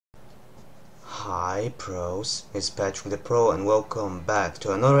Hi pros, it's Patrick the Pro and welcome back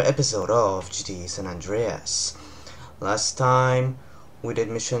to another episode of GTA San Andreas. Last time we did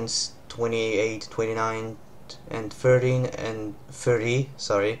missions 28, 29 and 13 and 30,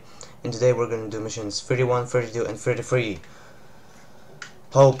 and today we're gonna do missions 31, 32 and 33.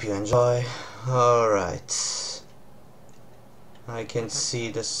 Hope you enjoy. Alright. I can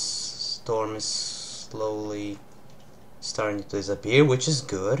see the storm is slowly starting to disappear, which is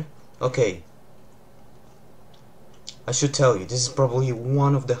good. Okay. I should tell you, this is probably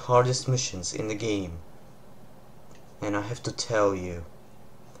one of the hardest missions in the game. And I have to tell you,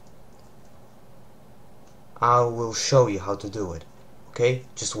 I will show you how to do it. Okay?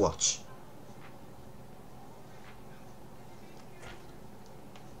 Just watch.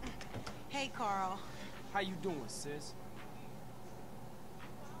 Hey, Carl. How you doing, sis?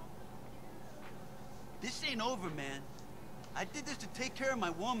 This ain't over, man. I did this to take care of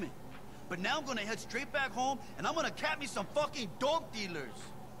my woman. But now I'm gonna head straight back home and I'm gonna cap me some fucking dope dealers.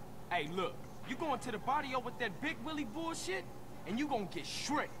 Hey, look, you going to the barrio with that Big Willie bullshit, and you gonna get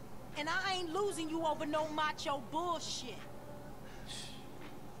shredded. And I ain't losing you over no macho bullshit.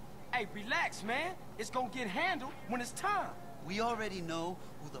 Hey, relax, man. It's gonna get handled when it's time. We already know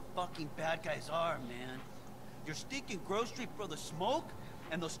who the fucking bad guys are, man. Your stinking grocery brother Smoke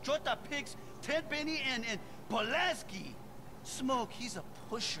and those Chota pigs, Ted Benny and Pulaski. Smoke, he's a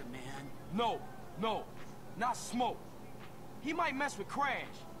pusher, man. No, not Smoke. He might mess with Crash,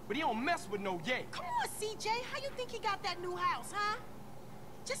 but he don't mess with no Ye. Come on, CJ. How you think he got that new house, huh?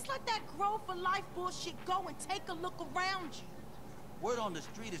 Just let that grow for life bullshit go and take a look around you. Word on the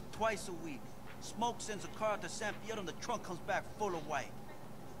street is twice a week. Smoke sends a car out to San Fierro and the trunk comes back full of white.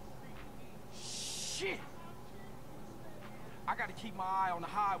 Shit! I gotta keep my eye on the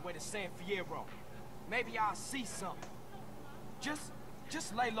highway to San Fierro. Maybe I'll see something.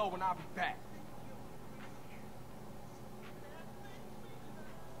 Just lay low and I'll be back.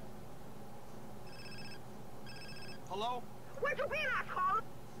 Hello? Where you been, asshole?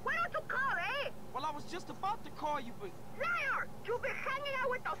 Why don't you call, eh? Well, I was just about to call you, but... Liar! You've been hanging out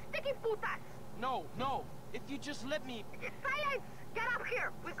with those sticky putas! No. If you just let me... Silence! Get up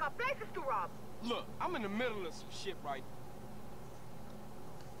here! We've got places to rob! Look, I'm in the middle of some shit right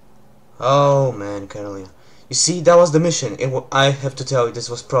Oh man, Carolina. You see, that was the mission. I have to tell you, this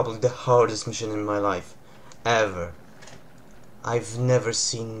was probably the hardest mission in my life. Ever. I've never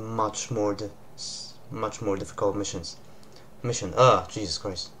seen much more difficult missions. Jesus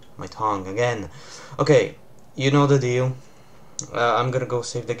Christ. My tongue again. Okay, you know the deal. I'm gonna go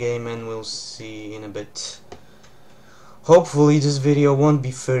save the game and we'll see in a bit. Hopefully this video won't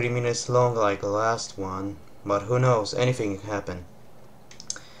be 30 minutes long like the last one. But who knows, anything can happen.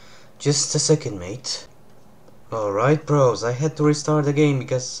 Just a second, mate. Alright, bros, I had to restart the game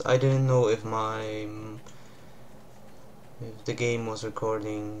because I didn't know if the game was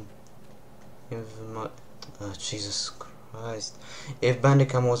recording, Jesus Christ, if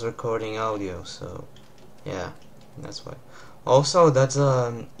Bandicam was recording audio, so yeah, that's why. Also, that's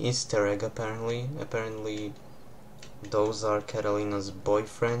an Easter egg apparently. Apparently those are Catalina's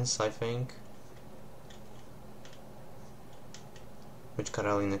boyfriends, I think, which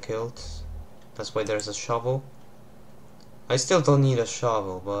Catalina killed. That's why there's a shovel. I still don't need a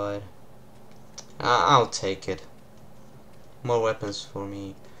shovel, but I'll take it. More weapons for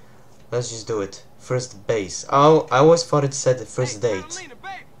me. Let's just do it. First base. Oh, I always thought it said the first date. Catalina,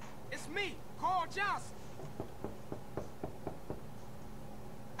 babe. It's me, Carl Johnson.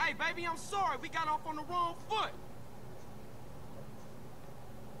 Hey, baby, I'm sorry. We got off on the wrong foot.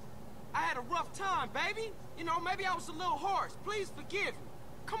 I had a rough time, baby. You know, maybe I was a little harsh. Please forgive me.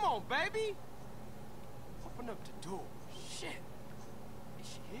 Come on, baby. Open up the door. Shit. Is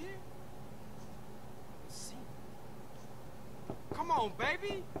she here? Let's see. Come on,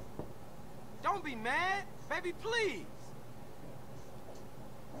 baby. Don't be mad. Baby, please.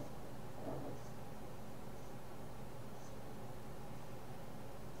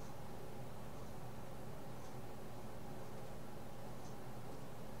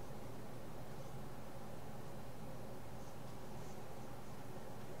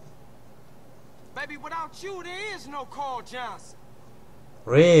 Baby, without you, there is no Carl Johnson.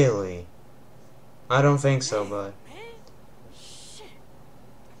 Really? I don't think so, but... Man, shit.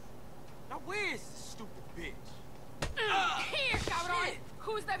 Now where is this stupid bitch? Here, cabrón. Shit.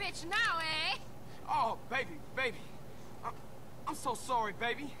 Who's the bitch now, eh? Oh, baby. I'm so sorry,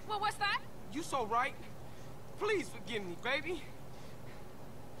 baby. What was that? You so right. Please forgive me, baby.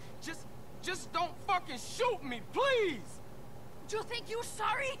 Just don't fucking shoot me, please. Do you think you're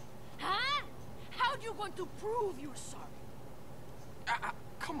sorry? Huh? How you going to prove you're sorry?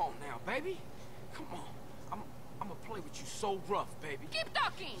 Come on now, baby. Come on. I'm gonna play with you so rough, baby. Keep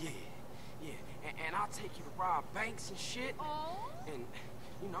talking. Yeah, yeah. And I'll take you to rob banks and shit. Oh. And,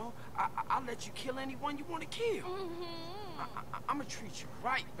 you know, I'll let you kill anyone you want to kill. I'm gonna treat you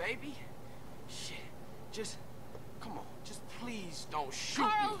right, baby. Shit. Just, come on. Just please don't shoot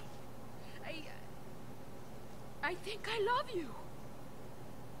Carl, me. I think I love you.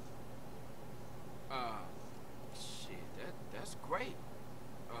 Shit, that's great.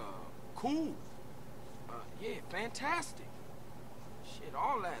 Cool. Yeah, fantastic. Shit,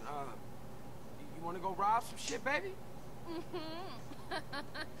 all that, you wanna go rob some shit, baby?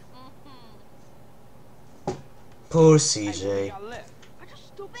 Poor Hey, what we CJ. got left? Are you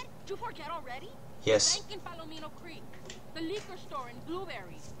stupid? Did you forget already? Yes. The bank in Palomino Creek, the liquor store in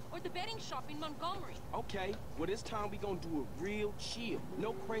Blueberry, or the betting shop in Montgomery. Okay, well this time we gonna do it real chill.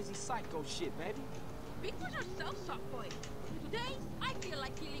 No crazy psycho shit, baby. Because yourself, softboy. Today, I feel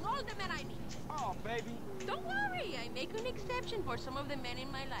like killing all the men I meet. Oh, baby. Don't worry, I make an exception for some of the men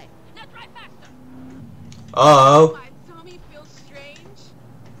in my life. Now drive faster. Uh-oh. My tummy feels strange.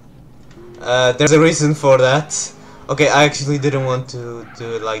 There's a reason for that. Okay, I actually didn't want to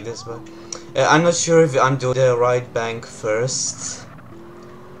do it like this, but I'm not sure if I'm doing the right bank first.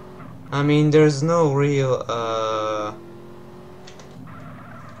 I mean, there's no real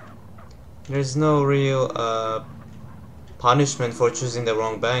punishment for choosing the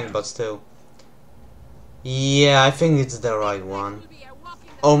wrong bank, but still. Yeah, I think it's the right one.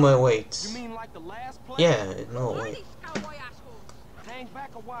 Oh my wait. You mean like the last place? Yeah, no wait. Cowboy asshole. Hang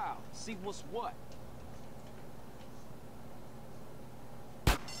back a while. See what's what.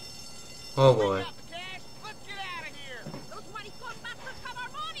 Oh boy. Let's get out of here. Those maricon bastards have our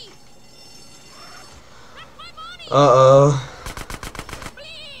money. That's my money. Uh-oh.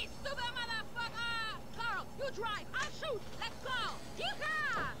 Please, stupid motherfucker. Carl, you drive. I'll shoot. Let's go.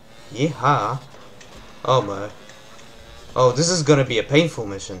 Yeehaw. Yeehaw. Oh my. Oh, this is gonna be a painful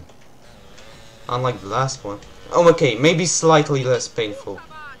mission. Unlike the last one. Oh, okay, maybe slightly less painful.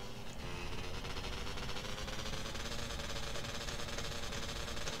 Come on.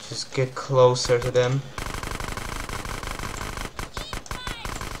 Just get closer to them.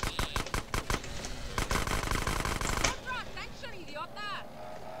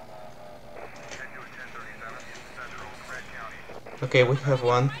 Okay, we have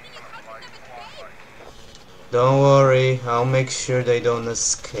one. Don't worry, I'll make sure they don't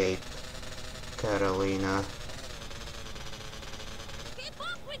escape, Carolina.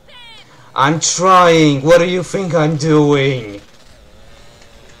 I'm trying! What do you think I'm doing?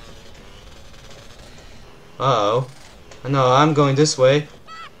 Uh-oh. No, I'm going this way.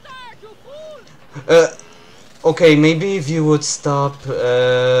 Okay, maybe if you would stop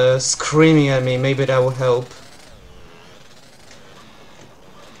screaming at me, maybe that would help.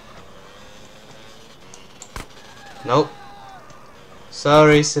 Nope.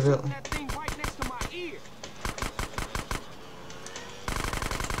 Sorry, civil. That thing right next to my ear.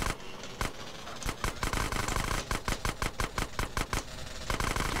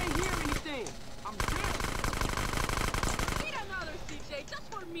 Can't hear anything. I'm deaf. Need another CJ just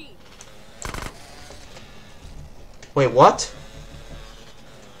for me. Wait, what?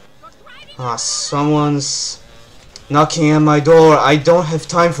 You're driving. Ah, someone's knocking at my door. I don't have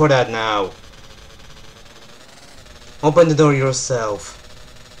time for that now. Open the door yourself.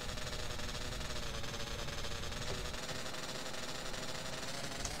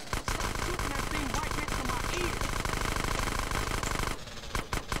 Shooting that thing right next to my ear.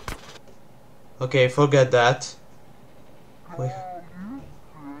 Okay, forget that. Wait.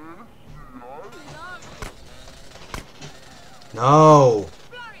 No.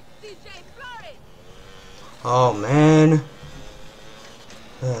 Floor it, CJ, floor it. Oh man.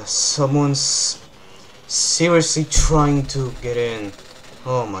 Someone's seriously trying to get in.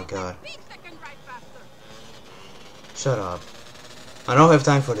 Oh my god. Big second drive faster. Shut up. I don't have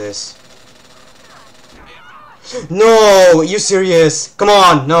time for this. No! You serious? Come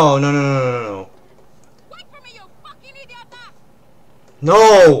on! No, no, no, no, no, no. Wait for me, you fucking idiota.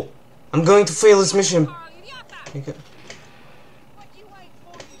 No! I'm going to fail this mission. Carl, idiota. Okay. What you wait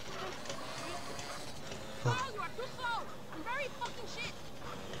for, you stupid shit? Carl, you are too slow. I'm very fucking shit.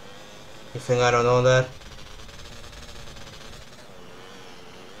 You think I don't know that?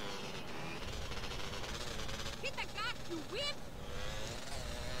 Hit the gas, you whip.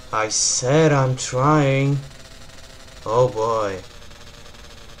 I said I'm trying. Oh boy.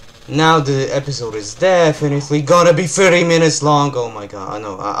 Now the episode is definitely gonna be 30 minutes long. Oh my god,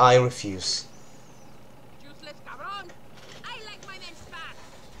 no, I refuse. Useless cabron. I like my men fast.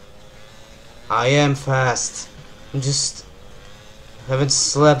 I am fast. I'm just Haven't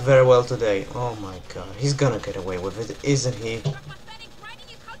slept very well today. Oh my god, he's gonna get away with it, isn't he?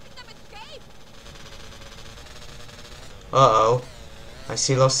 Uh-oh. I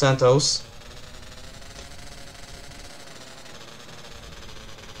see Los Santos.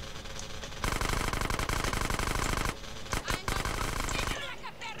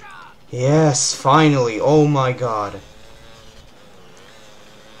 Yes, finally. Oh my god.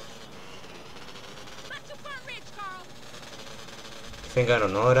 Think I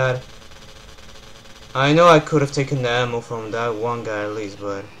don't know that? I know I could have taken the ammo from that one guy at least,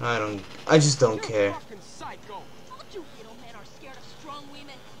 but I just don't care. All you little men are scared of strong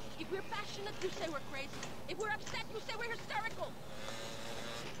women. If we're passionate, you say we're crazy. If we're upset, you say we're hysterical.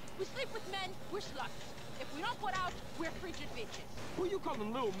 We sleep with men, we're sluts. If we don't put out, we're frigid bitches. Who you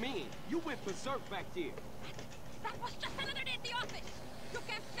calling little men? You went berserk back there. That was just another day at the office. You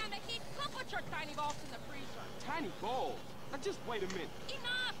can't stand the heat, come put your tiny balls in the freezer. Tiny balls. Now just wait a minute.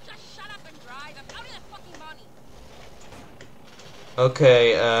 Enough! Just shut up and drive. I'm out of the fucking money.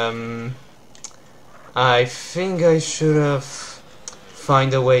 Okay, I think I should have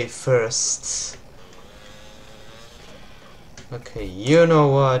find a way first. Okay, you know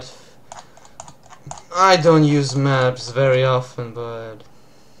what? I don't use maps very often, but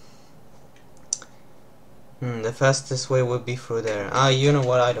the fastest way would be through there. You know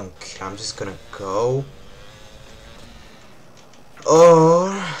what? I don't care. I'm just gonna go.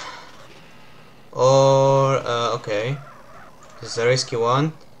 Okay. This is a risky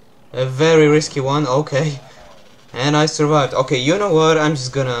one. A very risky one, okay. And I survived. Okay, you know what? I'm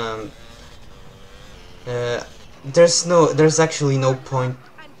just gonna... there's actually no point.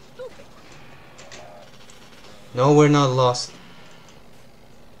 No, we're not lost.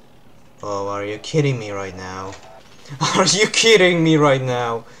 Oh, are you kidding me right now? Are you kidding me right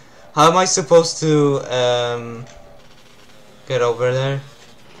now? How am I supposed to, get over there?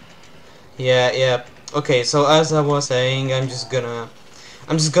 Yeah. Okay, so as I was saying, I'm just gonna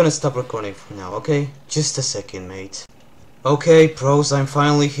stop recording for now, okay? Just a second, mate. Okay, pros, I'm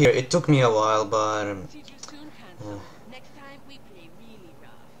finally here. It took me a while, but See you soon, handsome. Next time we play really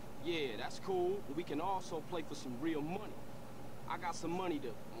rough. Yeah, that's cool. But we can also play for some real money. I got some money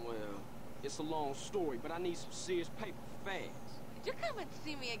to, well, it's a long story, but I need some serious paper fast. You come and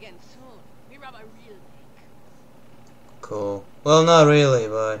see me again soon. We rob a real bank. cool. Well, not really,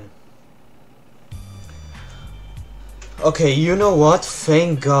 but... Okay, you know what?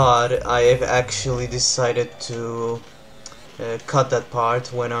 Thank God I have actually decided to cut that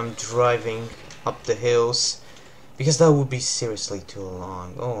part when I'm driving up the hills, because that would be seriously too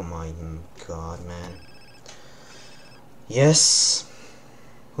long. Oh my god, man. Yes.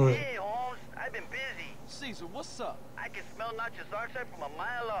 Hey, Holmes, I've been busy. Caesar, what's up? I can smell Nacho's archetype from a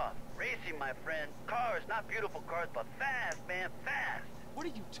mile off. Racing, my friend. Cars, not beautiful cars, but fast, man, fast. What are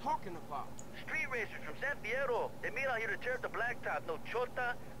you talking about? Street racers from San Fierro. They meet out here to tear up the blacktop. No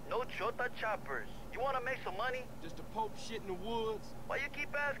chota choppers. You want to make some money? Just the Pope shit in the woods? Why you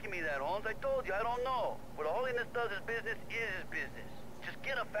keep asking me that, Holmes? I told you, I don't know. What Holiness does his business is his business. Just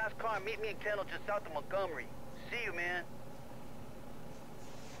get a fast car and meet me in Kendall just south of Montgomery. See you, man.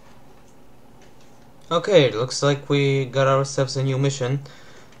 Okay, looks like we got ourselves a new mission,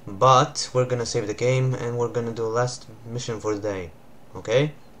 but we're gonna save the game and we're gonna do last mission for the day.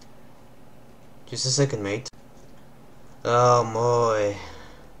 Okay? Just a second, mate. Oh boy.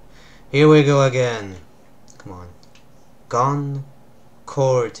 Here we go again. Come on. Gone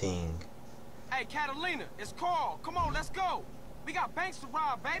courting. Hey, Catalina, it's Carl. Come on, let's go. We got banks to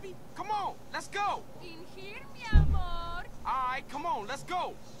rob, baby. Come on, let's go. In here, mi amor. Alright, come on, let's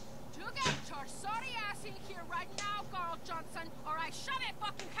go. You get your sorry ass in here right now, Carl Johnson, or I shove a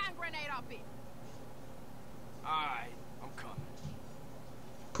fucking hand grenade up it. Alright, I'm coming.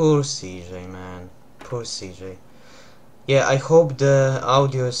 Poor CJ, man. Poor CJ. Yeah, I hope the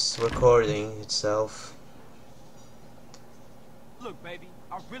audio is recording itself. Look, baby,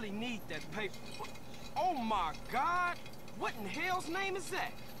 I really need that paper. Oh my God! What in hell's name is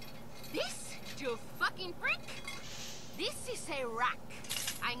that? This, you fucking prick? This is a rack.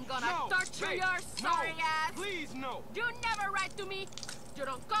 I'm gonna No, torture babe, your sorry no, ass. Please, no. You never write to me. You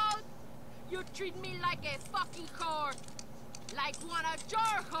don't call. You treat me like a fucking whore. Like one of your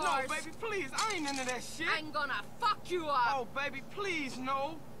whores. No, baby, please, I ain't into that shit. I'm gonna fuck you up. Oh, baby, please,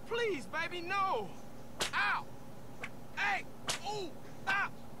 no. Please, baby, no. Ow! Hey! Ooh! Ow!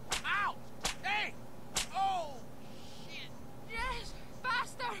 Ow! Hey! Oh! Shit! Yes,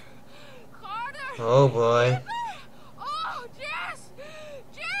 faster, harder. Oh boy. Oh, yes,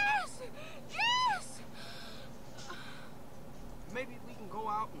 yes, yes. Maybe we can go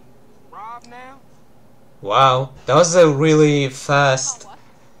out and rob now? Wow, that was a really fast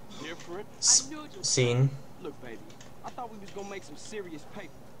Different. scene. Look, baby, I thought we was gonna make some serious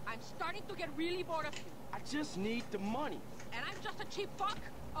paper. I'm starting to get really bored of you. I just need the money. And I'm just a cheap fuck?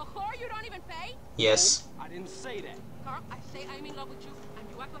 A whore you don't even pay? Yes. I didn't say that. Carl, I say I'm in love with you, and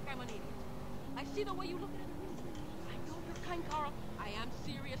you act like I'm an idiot. I see the way you look at me. I know you're kind, Carl. I am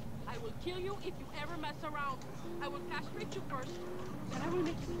serious. I will kill you if you ever mess around. I will castrate you first, then I will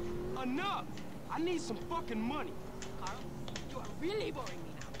make you. Enough! I need some fucking money. Carl, you are really boring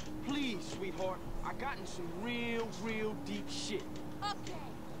me now. Please, sweetheart. I got in some real deep shit. Okay,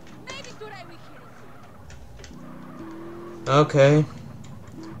 maybe today we kill you. Okay.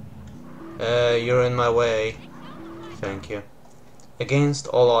 You're in my way. Thank you. Against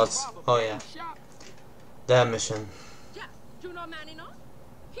all odds. Oh yeah. That mission. Yeah, you know man enough?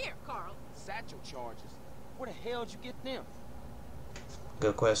 Here, Carl. Satchel charges. Where the hell did you get them?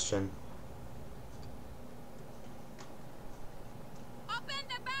 Good question. Open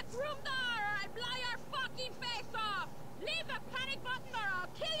the back room door or I'll blow your fucking face off! Leave the panic button or I'll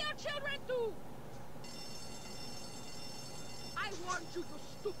kill your children too! I warned you, you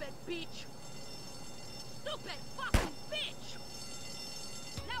stupid bitch! Stupid fucking bitch!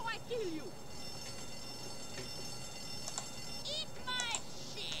 Now I kill you! Eat my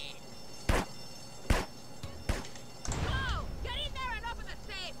shit! Go! Get in there and open the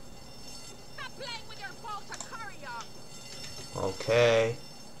safe! Stop playing with your balls and hurry up! Okay.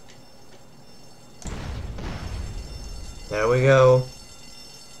 There we go.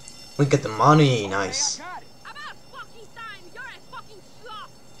 We get the money. Nice. Okay, I got it. About fucking time! You're a fucking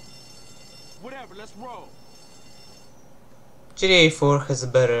sloth! Whatever, let's roll. GTA 4 has a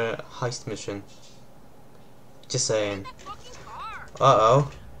better heist mission. Just saying. That fucking car!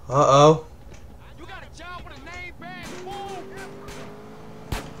 Uh-oh. Uh-oh. You got a job with a name brand fool?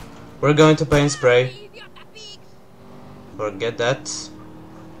 We're going to paint spray. Idiota pigs! Forget that.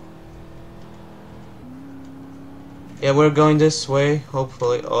 Yeah, we're going this way,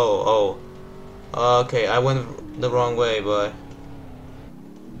 hopefully. Oh. Okay, I went the wrong way, but...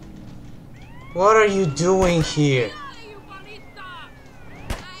 What are you doing here? You bonita!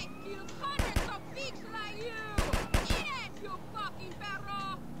 I killed hundreds of pigs like you! Eat it, you fucking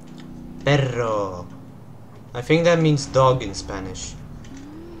perro! Perro. I think that means dog in Spanish.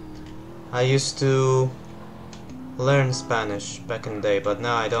 I used to learn Spanish back in the day, but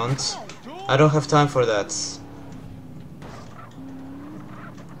now I don't. I don't have time for that.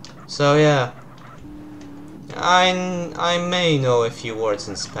 So yeah, I may know a few words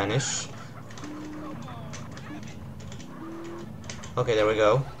in Spanish. Okay, there we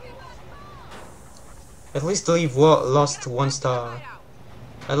go. At least leave lost 1 star.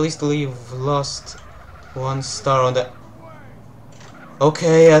 At least leave lost 1 star on the...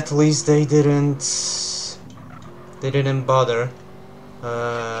 Okay, at least they didn't bother.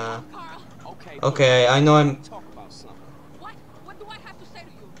 Carl! Okay, I know I'm... Talk about something. What do I have to say to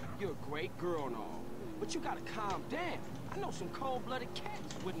you? You're a great girl and all, but you gotta calm down. I know some cold-blooded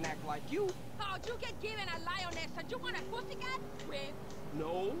cats wouldn't act like you. How'd you get given a lioness and you want a pussycat? Whip.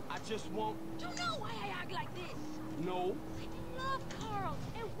 No, I just want... You know why I act like this? No. I'm in love, Carl.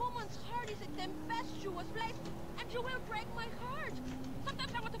 A woman's heart is a tempestuous place, and you will break my heart.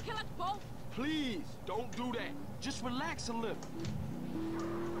 Sometimes I want to kill us both. Please, don't do that. Just relax a little.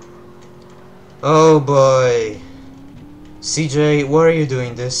 Oh boy. CJ, why are you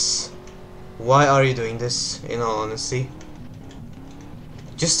doing this? Why are you doing this, in all honesty?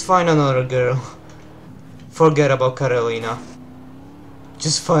 Just find another girl. Forget about Carolina.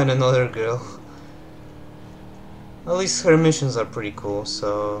 Just find another girl. At least her missions are pretty cool,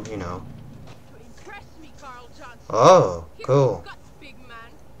 so, you know. To impress me, Carl Johnson. Oh, Here's cool. your guts, big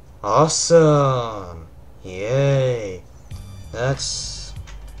man. Awesome! Yay! That's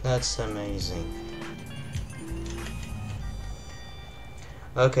amazing.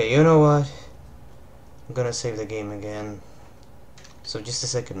 Okay, you know what? I'm gonna save the game again. So just a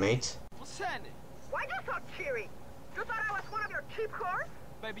second, mate. What's happening? Why you so cheery? You thought I was one of your cheap whores?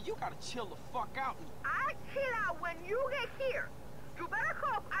 Baby, you gotta chill the fuck out and... I chill out when you get here. You better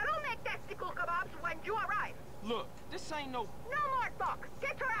hope I don't make testicle kebabs when you arrive. Look, this ain't no... No more talk.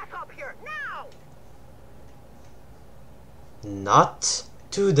 Get your ass up here, now! Not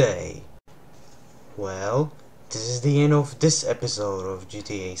today. Well, this is the end of this episode of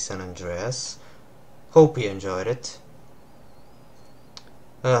GTA San Andreas. Hope you enjoyed it.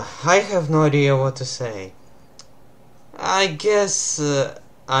 I have no idea what to say. I guess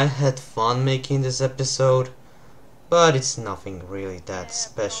I had fun making this episode, but it's nothing really that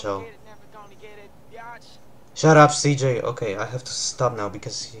special. Shut up, CJ. Okay, I have to stop now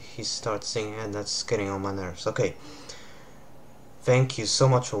because he starts singing and that's getting on my nerves. Okay. Thank you so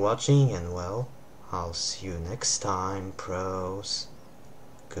much for watching, and well, I'll see you next time, pros.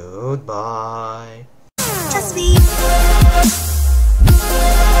 Goodbye. Just leave.